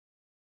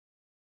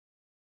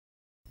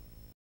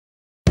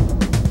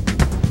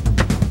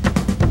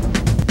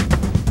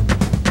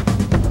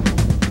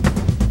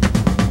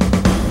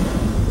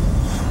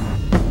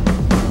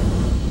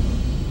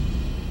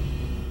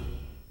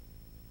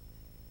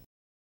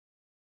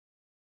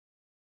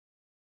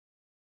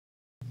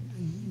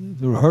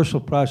the rehearsal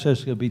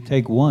process could be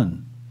take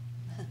one,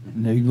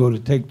 and then you go to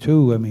take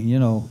two. I mean, you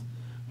know,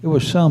 there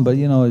was some, but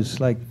you know, it's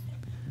like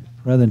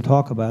rather than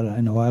talk about it,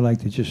 I know I like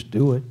to just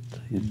do it,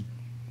 and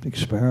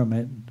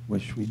experiment,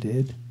 which we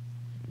did.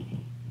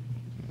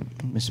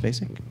 Ms.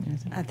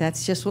 Spacek?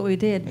 That's just what we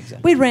did.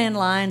 Exactly. We ran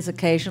lines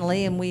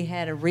occasionally, and we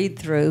had a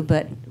read-through,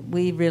 but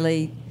we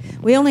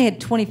only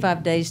had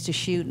 25 days to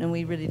shoot, and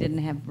we really didn't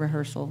have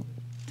rehearsal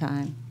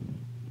time.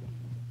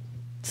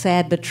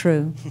 Sad but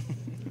true.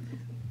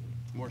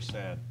 More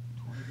sad.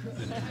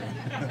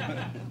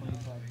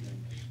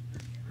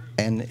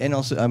 And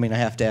also, I mean, I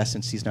have to ask,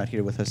 since he's not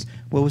here with us,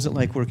 what was it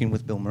like working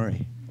with Bill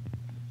Murray?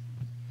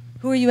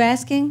 Who are you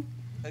asking?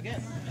 Again.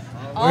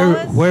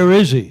 Where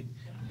is he?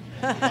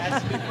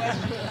 That's a good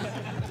question.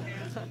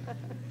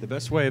 The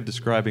best way of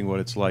describing what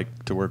it's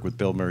like to work with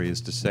Bill Murray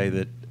is to say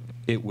that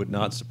it would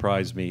not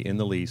surprise me in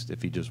the least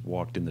if he just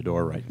walked in the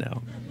door right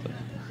now.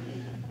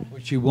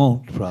 Which he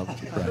won't,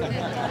 probably.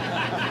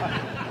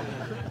 Right.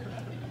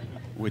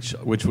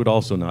 Which would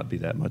also not be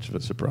that much of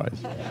a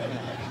surprise.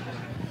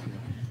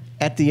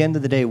 At the end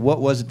of the day, what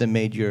was it that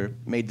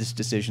made this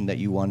decision that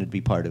you wanted to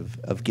be part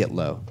of Get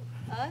Low?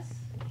 Us?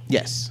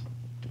 Yes.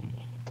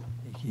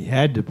 He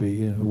had to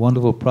be. A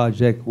wonderful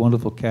project,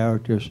 wonderful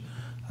characters.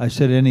 I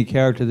said any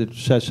character that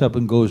sets up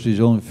and goes to his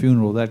own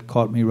funeral, that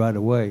caught me right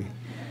away.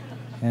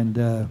 And,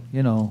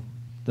 you know,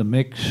 the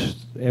mix,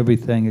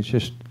 everything, it's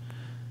just,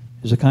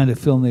 it's the kind of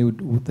film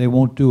they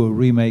won't do a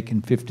remake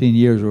in 15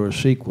 years or a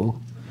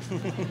sequel.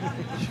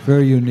 It's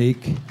very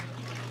unique.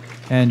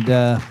 And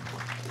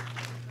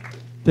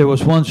there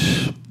was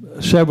once,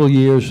 several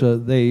years,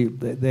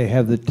 they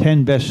have the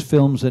 10 best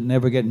films that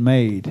never get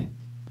made.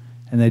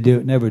 And they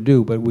never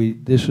do, but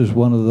this is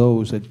one of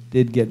those that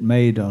did get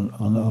made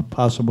on a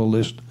possible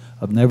list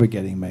of never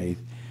getting made.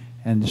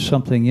 And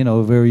something, you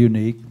know, very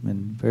unique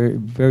and very,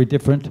 very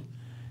different.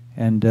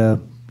 And,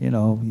 you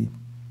know,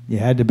 you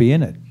had to be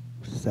in it.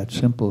 It's that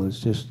simple. It's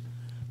just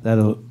that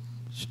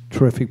it's a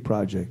terrific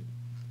project.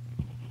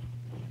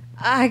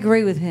 I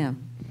agree with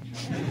him.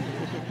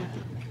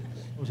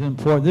 It was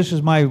important. This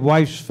is my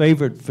wife's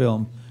favorite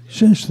film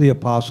since The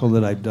Apostle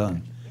that I've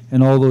done.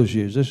 In all those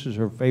years, this is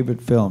her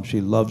favorite film. She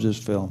loves this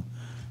film,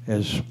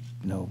 as you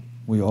know,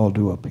 we all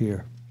do up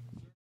here.